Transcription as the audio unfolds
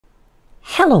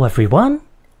Hello everyone,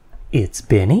 it's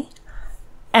Benny,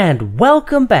 and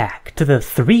welcome back to the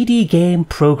 3D game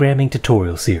programming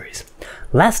tutorial series.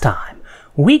 Last time,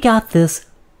 we got this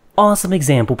awesome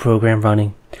example program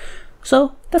running,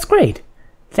 so that's great.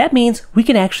 That means we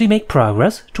can actually make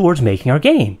progress towards making our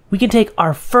game. We can take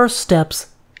our first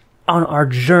steps on our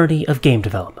journey of game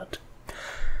development.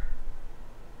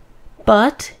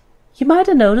 But you might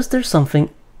have noticed there's something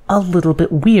a little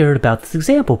bit weird about this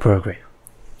example program.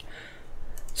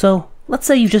 So, let's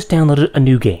say you just downloaded a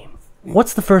new game.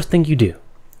 What's the first thing you do?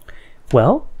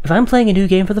 Well, if I'm playing a new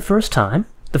game for the first time,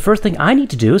 the first thing I need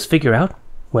to do is figure out,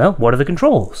 well, what are the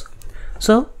controls?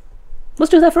 So, let's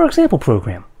do that for our example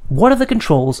program. What are the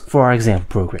controls for our example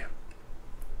program?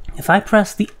 If I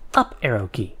press the up arrow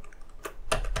key,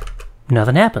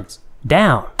 nothing happens.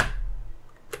 Down.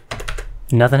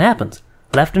 Nothing happens.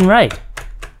 Left and right.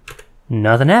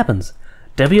 Nothing happens.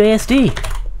 WASD.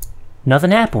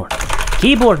 Nothing happens.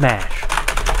 Keyboard mash.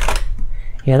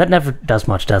 Yeah, that never does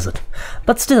much, does it?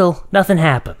 But still, nothing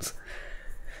happens.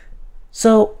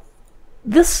 So,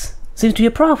 this seems to be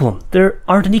a problem. There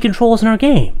aren't any controls in our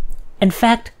game. In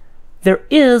fact, there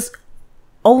is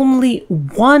only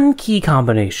one key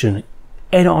combination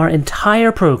in our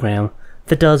entire program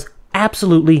that does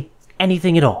absolutely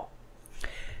anything at all.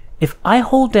 If I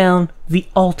hold down the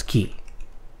Alt key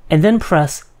and then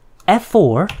press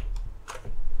F4,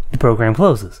 the program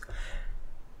closes.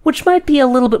 Which might be a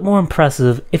little bit more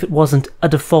impressive if it wasn't a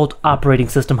default operating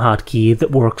system hotkey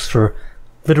that works for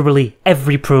literally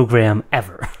every program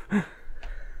ever.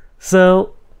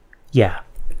 So, yeah,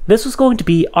 this was going to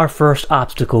be our first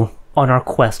obstacle on our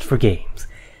quest for games.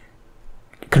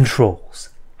 Controls.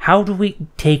 How do we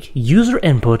take user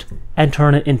input and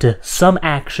turn it into some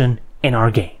action in our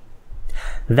game?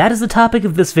 That is the topic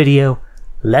of this video.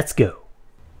 Let's go.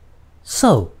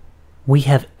 So, we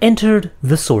have entered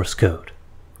the source code.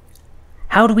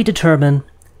 How do we determine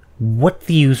what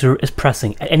the user is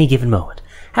pressing at any given moment?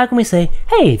 How can we say,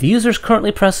 hey, the user is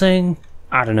currently pressing,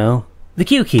 I don't know, the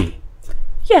Q key.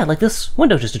 Yeah, like this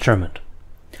window just determined.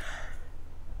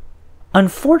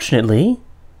 Unfortunately,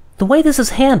 the way this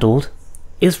is handled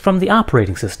is from the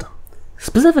operating system.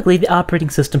 Specifically, the operating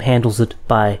system handles it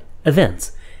by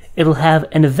events. It'll have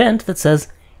an event that says,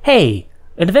 hey,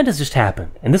 an event has just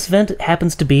happened, and this event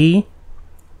happens to be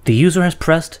the user has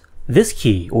pressed this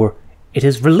key, or it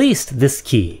has released this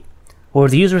key, or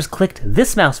the user has clicked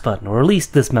this mouse button, or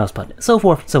released this mouse button, so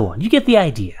forth and so on. You get the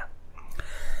idea.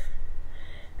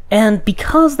 And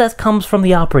because that comes from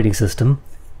the operating system,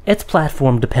 it's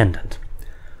platform dependent,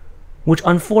 which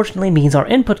unfortunately means our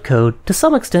input code, to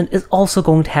some extent, is also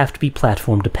going to have to be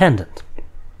platform dependent.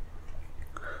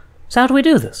 So how do we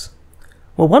do this?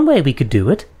 Well, one way we could do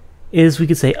it is we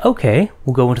could say, okay,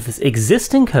 we'll go into this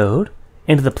existing code,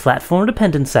 into the platform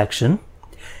dependent section.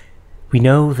 We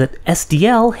know that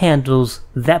SDL handles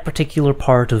that particular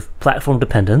part of platform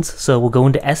dependence, so we'll go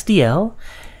into SDL,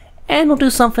 and we'll do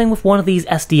something with one of these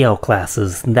SDL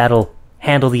classes, and that'll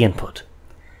handle the input.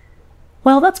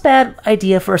 Well, that's a bad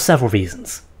idea for several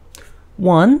reasons.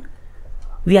 One,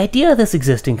 the idea of this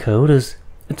existing code is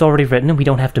it's already written and we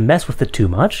don't have to mess with it too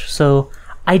much, so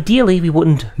ideally we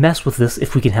wouldn't mess with this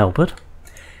if we can help it.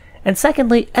 And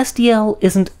secondly, SDL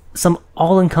isn't some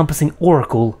all-encompassing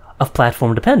oracle of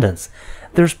platform dependence.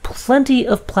 There's plenty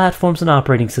of platforms and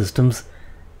operating systems,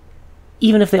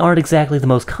 even if they aren't exactly the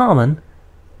most common,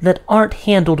 that aren't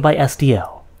handled by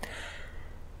SDL.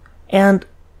 And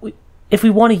if we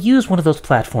want to use one of those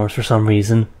platforms for some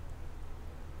reason,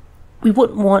 we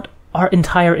wouldn't want our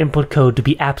entire input code to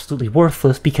be absolutely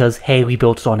worthless because, hey, we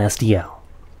built it on SDL.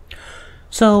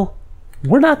 So,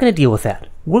 we're not going to deal with that.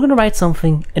 We're going to write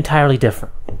something entirely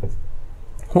different.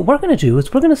 What we're going to do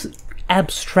is we're going to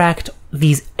abstract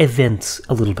these events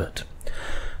a little bit.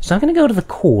 So I'm going to go to the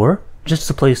core, just as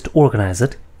a place to organize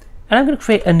it, and I'm going to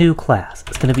create a new class.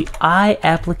 It's going to be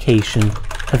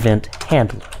iApplication Event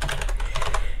Handler.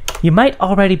 You might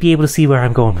already be able to see where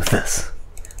I'm going with this.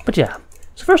 But yeah,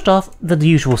 so first off, the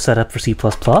usual setup for C++,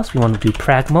 we want to do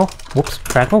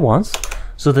pragma once,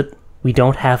 so that we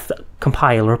don't have the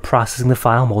compiler processing the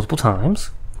file multiple times.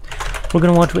 We're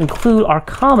going to want to include our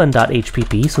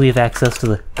common.hpp so we have access to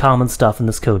the common stuff in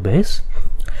this code base.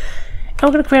 And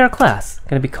we're going to create our class. It's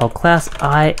going to be called class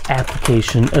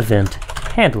iApplication Event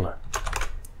Handler.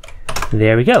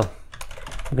 There we go.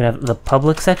 We're going to have the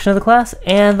public section of the class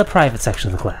and the private section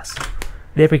of the class.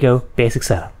 There we go, basic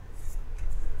setup.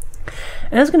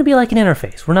 And it's going to be like an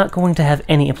interface. We're not going to have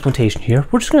any implementation here.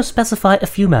 We're just going to specify a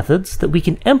few methods that we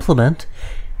can implement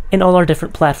in all our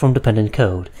different platform-dependent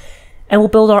code. And we'll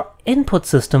build our input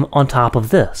system on top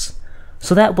of this.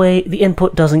 So that way the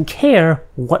input doesn't care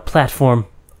what platform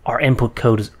our input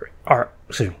code is,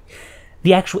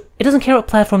 it doesn't care what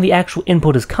platform the actual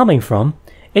input is coming from.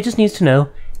 It just needs to know,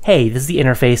 hey, this is the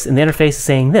interface, and the interface is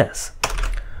saying this.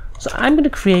 So I'm going to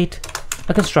create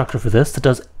a constructor for this that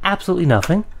does absolutely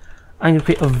nothing. I'm going to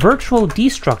create a virtual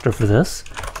destructor for this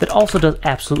that also does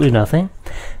absolutely nothing.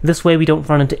 This way we don't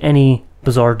run into any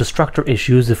bizarre destructor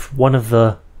issues if one of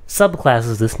the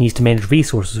subclasses of this needs to manage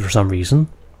resources for some reason.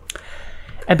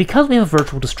 And because we have a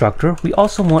virtual destructor, we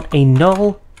also want a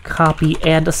null, copy,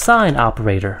 and assign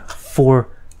operator for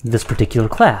this particular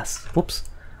class. Whoops.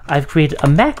 I've created a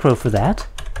macro for that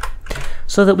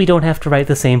so that we don't have to write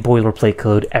the same boilerplate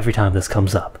code every time this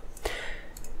comes up.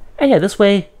 And yeah, this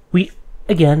way we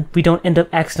don't end up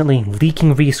accidentally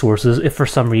leaking resources if for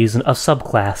some reason a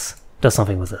subclass does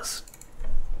something with this.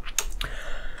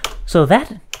 So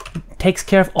that takes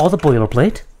care of all the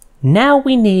boilerplate. Now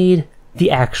we need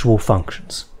the actual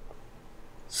functions.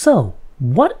 So,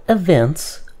 what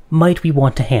events might we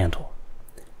want to handle?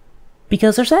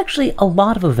 Because there's actually a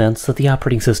lot of events that the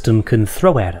operating system can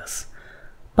throw at us.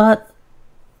 But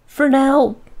for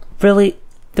now, really,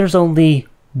 there's only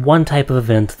one type of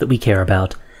event that we care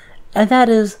about, and that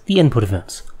is the input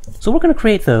events. So we're going to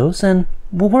create those, and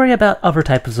we'll worry about other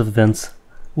types of events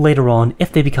later on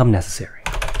if they become necessary.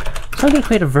 So I'm going to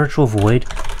create a virtual void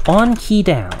on key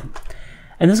down,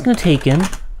 and this is going to take in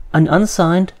an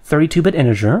unsigned 32-bit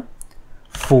integer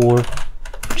for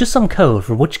just some code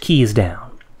for which key is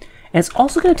down. And it's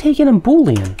also going to take in a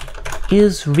boolean,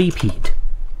 is repeat.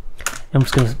 And I'm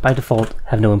just going to, by default,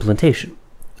 have no implementation.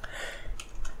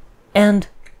 And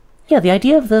yeah, the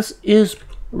idea of this is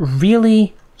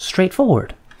really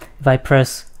straightforward. If I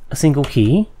press a single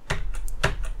key,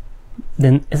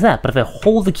 then it's that. But if I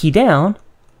hold the key down,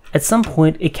 at some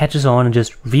point it catches on and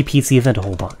just repeats the event a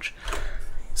whole bunch.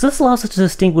 So this allows us to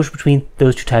distinguish between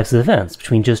those two types of events,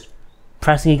 between just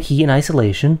pressing a key in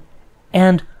isolation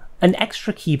and an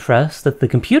extra key press that the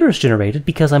computer has generated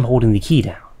because I'm holding the key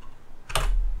down.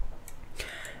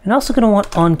 And also going to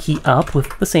want on key up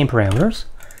with the same parameters.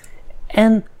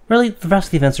 And really the rest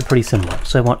of the events are pretty similar.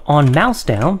 So I want on mouse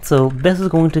down, so this is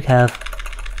going to have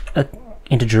an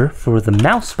integer for the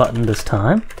mouse button this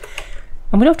time.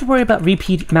 And we don't have to worry about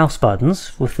repeat mouse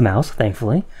buttons with the mouse,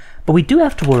 thankfully. But we do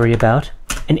have to worry about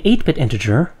an 8-bit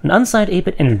integer, an unsigned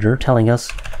 8-bit integer telling us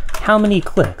how many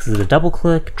clicks. Is it a double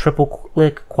click, triple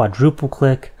click, quadruple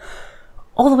click,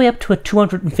 all the way up to a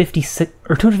 256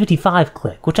 or 255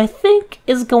 click, which I think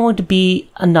is going to be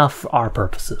enough for our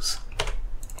purposes.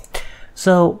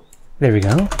 So there we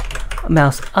go.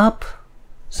 Mouse up,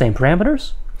 same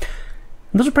parameters.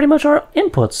 And those are pretty much our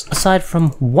inputs, aside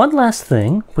from one last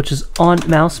thing, which is on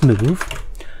mouse move,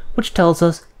 which tells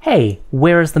us, hey,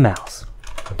 where is the mouse?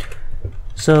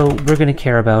 So we're going to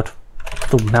care about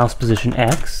the mouse position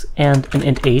X and an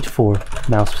int 8 for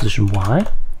mouse position Y.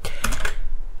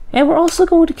 And we're also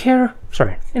going to care,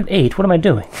 int 8, what am I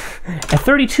doing? A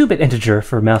 32-bit integer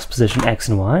for mouse position X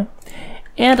and Y,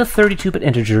 and a 32-bit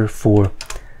integer for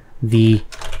the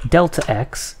delta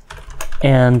X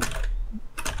and,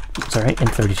 int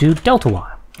 32 delta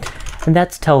Y. And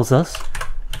this tells us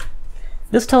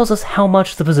how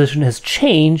much the position has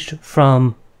changed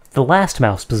from the last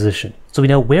mouse position. So we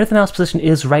know where the mouse position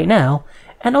is right now,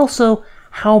 and also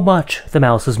how much the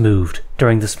mouse has moved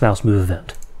during this mouse move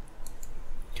event.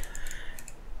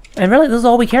 And really, this is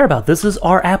all we care about. This is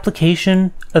our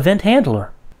application event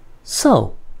handler.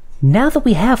 So, now that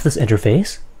we have this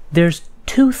interface, there's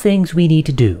two things we need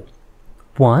to do.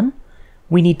 One,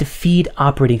 we need to feed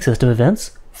operating system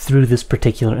events through this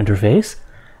particular interface.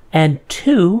 And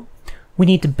two, we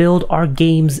need to build our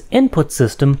game's input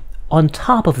system on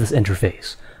top of this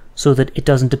interface, so that it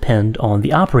doesn't depend on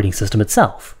the operating system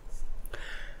itself.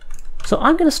 So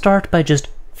I'm going to start by just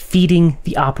feeding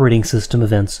the operating system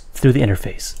events through the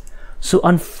interface. So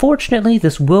unfortunately,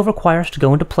 this will require us to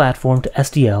go into platform to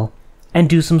SDL and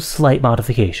do some slight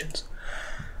modifications.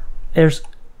 There's,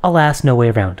 alas, no way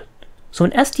around it. So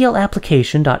in SDL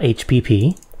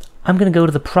application.hpp, I'm going to go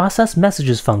to the process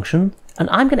messages function, and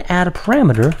I'm going to add a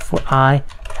parameter for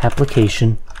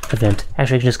iApplication event.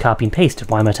 Actually, I can just copy and paste it.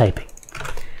 Why am I typing?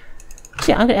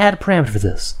 So yeah, I'm going to add a parameter for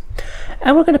this.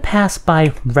 And we're going to pass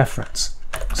by reference.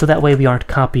 So that way we aren't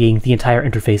copying the entire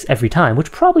interface every time,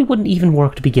 which probably wouldn't even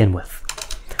work to begin with.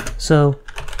 So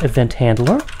event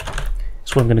handler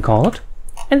is what I'm going to call it.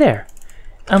 And there.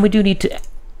 And we do need to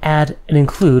add an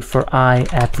include for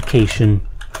iApplication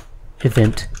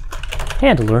event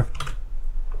handler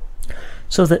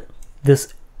so that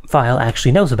this file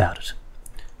actually knows about it.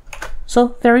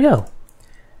 So there we go.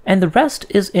 And the rest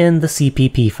is in the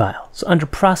CPP file, so under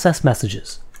process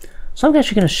messages. So I'm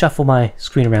actually going to shuffle my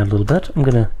screen around a little bit.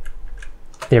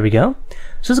 There we go.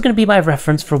 So this is going to be my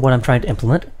reference for what I'm trying to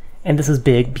implement, and this is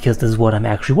big because this is what I'm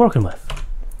actually working with.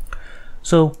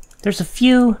 So there's a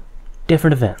few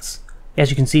different events. As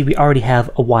you can see, we already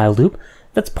have a while loop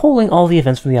that's pulling all the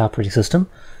events from the operating system.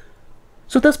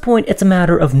 So at this point, it's a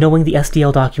matter of knowing the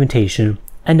SDL documentation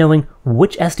and knowing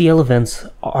which SDL events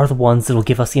are the ones that will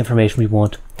give us the information we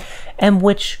want, and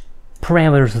which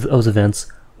parameters of those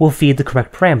events will feed the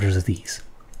correct parameters of these.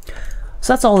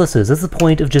 So that's all this is. This is the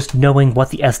point of just knowing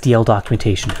what the SDL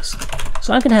documentation is.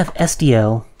 So I'm going to have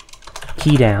SDL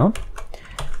key down,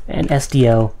 and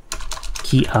SDL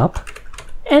key up,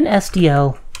 and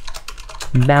SDL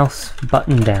mouse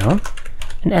button down,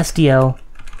 and SDL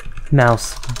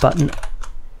mouse button.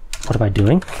 What am I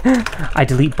doing? I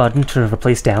delete button to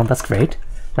replace down. That's great.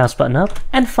 Mouse button up,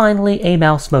 and finally a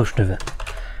mouse motion event.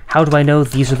 How do I know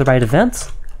these are the right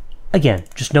events? Again,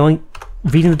 just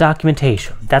reading the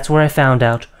documentation. That's where I found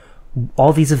out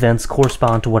all these events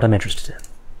correspond to what I'm interested in.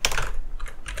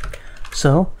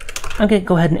 So I'm going to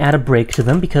go ahead and add a break to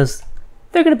them because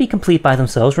they're going to be complete by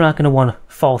themselves. We're not going to want to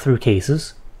fall through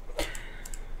cases.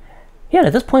 Yeah,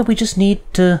 at this point we just need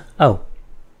to... Oh,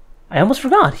 I almost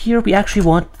forgot. Here we actually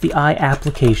want the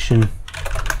iApplication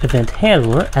event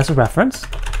handler as a reference,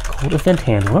 called event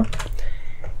handler.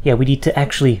 Yeah, we need to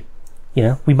actually...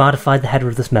 we modified the header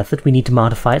of this method. We need to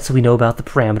modify it so we know about the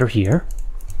parameter here.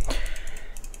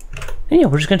 And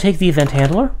we're just going to take the event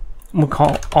handler, and we'll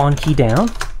call onKeyDown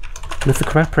with the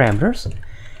correct parameters.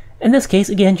 In this case,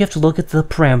 again, you have to look at the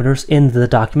parameters in the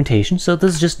documentation. So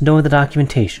this is just knowing the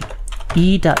documentation.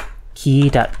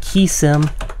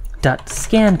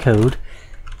 e.key.keysim.scanCode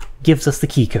gives us the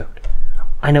key code.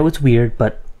 I know it's weird,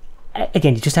 but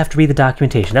again, you just have to read the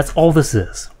documentation. That's all this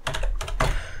is.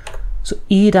 So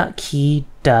e.key.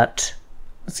 Let's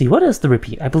see, what is the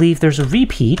repeat? I believe there's a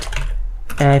repeat,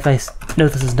 and if I know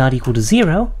this is not equal to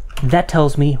 0, that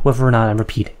tells me whether or not I'm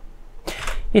repeating.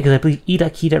 Yeah, because I believe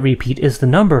e.key.repeat is the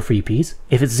number of repeats.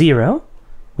 If it's 0,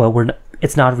 well,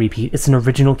 it's not a repeat, it's an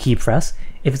original key press.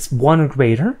 If it's 1 or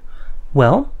greater,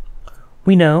 well,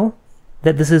 we know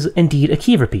that this is indeed a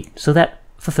key repeat, so that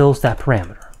fulfills that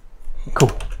parameter.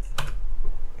 Cool.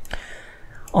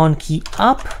 On key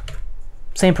up,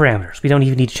 same parameters. We don't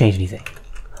even need to change anything.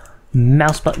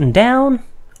 Mouse button down,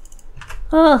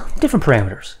 different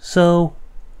parameters. So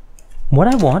what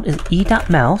I want is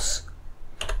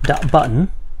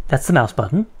e.mouse.button, that's the mouse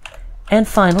button, and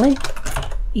finally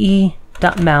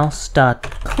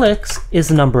e.mouse.clicks is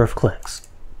the number of clicks.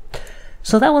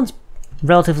 So that one's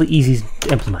relatively easy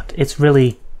to implement. It's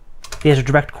really, there's a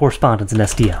direct correspondence in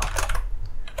SDL.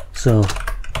 So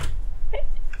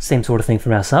same sort of thing for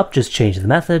mouse up, just change the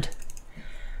method.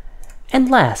 And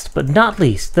last but not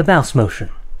least, the mouse motion.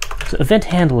 So event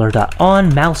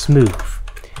handler.onMouseMove.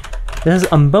 This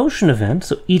is a motion event,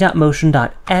 so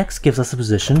e.motion.x gives us the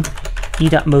position,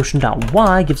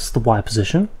 e.motion.y gives us the y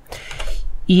position,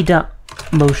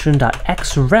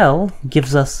 e.motion.xrel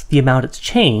gives us the amount it's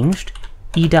changed,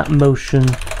 e.motion.yrel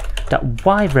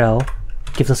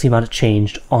gives us the amount it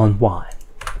changed on y.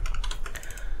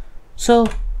 So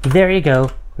there you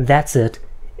go, that's it.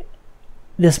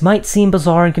 This might seem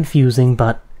bizarre and confusing,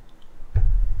 but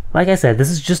like I said,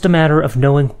 this is just a matter of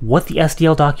knowing what the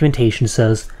SDL documentation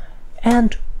says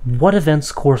and what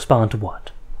events correspond to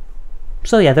what.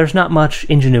 So yeah, there's not much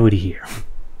ingenuity here.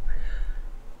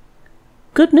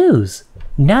 Good news!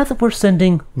 Now that we're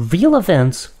sending real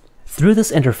events through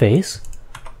this interface,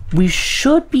 we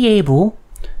should be able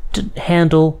to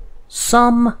handle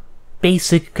some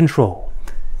basic control.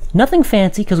 Nothing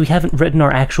fancy because we haven't written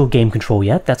our actual game control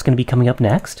yet. That's going to be coming up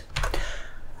next.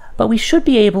 But we should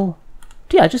be able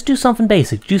to, just do something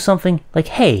basic. Do something like,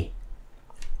 hey,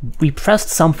 we pressed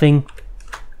something,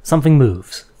 something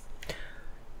moves.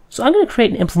 So I'm going to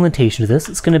create an implementation of this.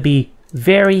 It's going to be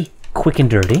very quick and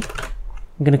dirty.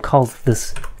 I'm going to call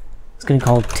this, it's going to be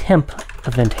called temp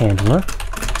event handler.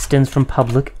 Extends from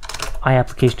public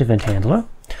iApplication event handler.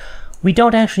 We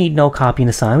don't actually need null copy and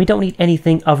assign. We don't need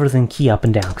anything other than key up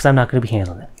and down because I'm not going to be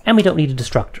handling it. And we don't need a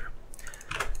destructor.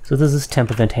 So this is temp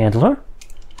event handler.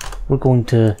 We're going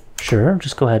to,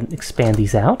 just go ahead and expand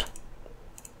these out.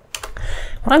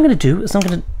 What I'm going to do is I'm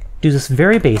going to do this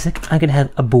very basic. I'm going to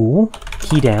have a bool,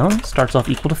 key down, starts off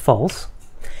equal to false.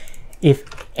 If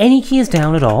any key is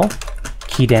down at all,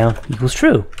 key down equals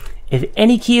true. If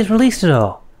any key is released at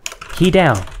all, key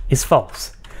down is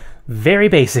false. Very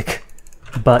basic.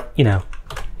 But,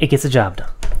 it gets the job done.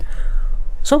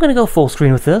 So I'm going to go full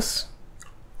screen with this.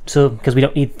 So, because we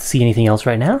don't need to see anything else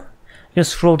right now. I'm going to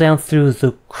scroll down through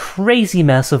the crazy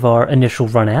mess of our initial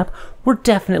run app. We're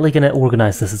definitely going to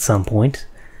organize this at some point.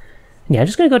 And yeah, I'm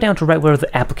just going to go down to right where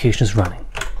the application is running.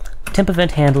 Temp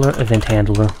event handler, event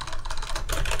handler.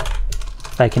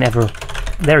 If I can ever...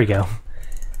 There we go.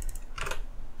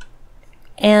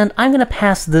 And I'm going to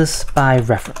pass this by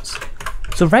reference.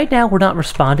 So right now we're not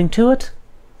responding to it,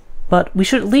 but we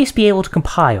should at least be able to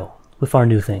compile with our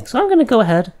new thing. So I'm going to go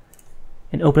ahead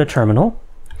and open a terminal,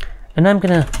 and I'm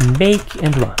going to make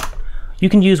and run. You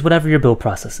can use whatever your build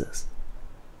process is.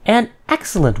 And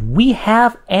excellent, we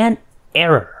have an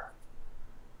error.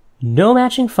 No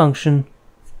matching function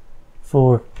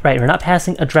for... Right, we're not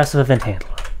passing address of event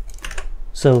handler.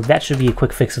 So that should be a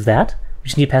quick fix of that. We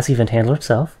just need to pass the event handler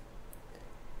itself.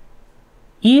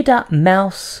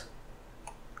 e.mouse...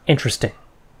 Interesting.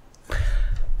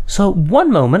 So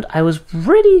one moment, I was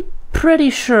pretty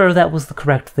sure that was the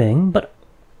correct thing, but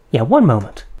yeah, one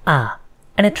moment. And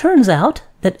it turns out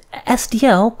that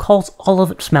SDL calls all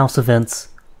of its mouse events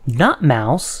not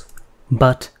mouse,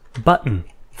 but button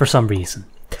for some reason.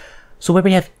 So where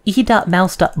we have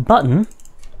e.mouse.button,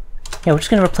 yeah, we're just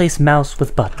going to replace mouse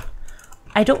with button.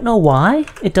 I don't know why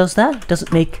it does that. It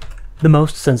doesn't make the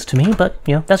most sense to me, but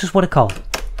you know, that's just what it called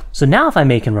it. So now if I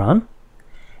make and run,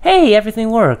 hey, everything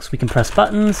works. We can press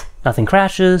buttons, nothing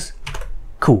crashes.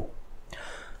 Cool.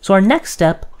 So our next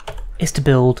step is to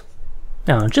build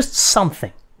just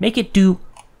something. Make it do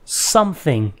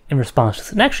something in response to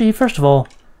this. And actually, first of all,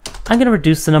 I'm going to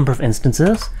reduce the number of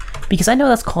instances because I know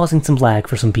that's causing some lag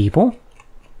for some people.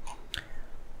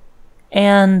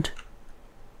 And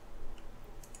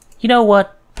you know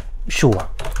what? Sure.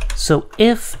 So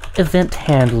if event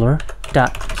handler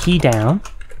dot key down,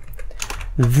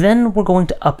 then we're going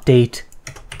to update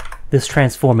this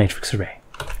transform matrix array.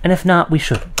 And if not, we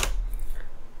shouldn't.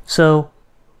 So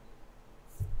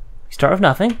we start with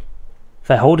nothing.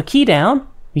 If I hold a key down,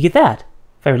 we get that.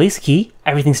 If I release a key,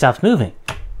 everything stops moving.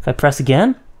 If I press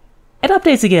again, it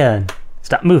updates again.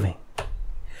 Stop moving.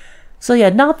 So yeah,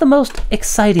 not the most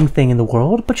exciting thing in the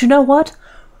world, but you know what?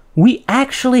 We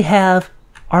actually have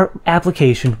our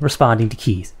application responding to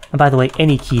keys. And by the way,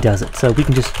 any key does it, so we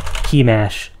can just key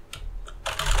mash.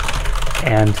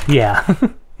 And yeah.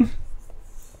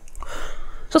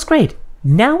 So it's great.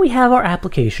 Now we have our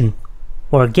application,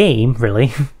 or a game,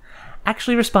 really,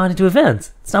 actually responding to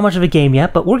events. It's not much of a game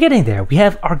yet, but we're getting there. We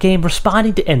have our game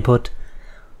responding to input.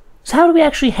 So how do we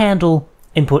actually handle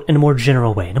input in a more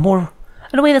general way, in a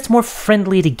way that's more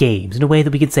friendly to games, in a way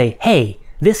that we could say, hey,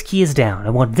 this key is down.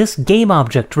 I want this game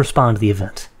object to respond to the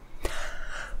event.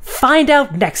 Find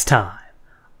out next time.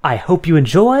 I hope you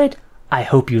enjoyed, I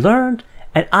hope you learned,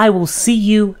 and I will see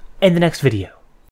you in the next video.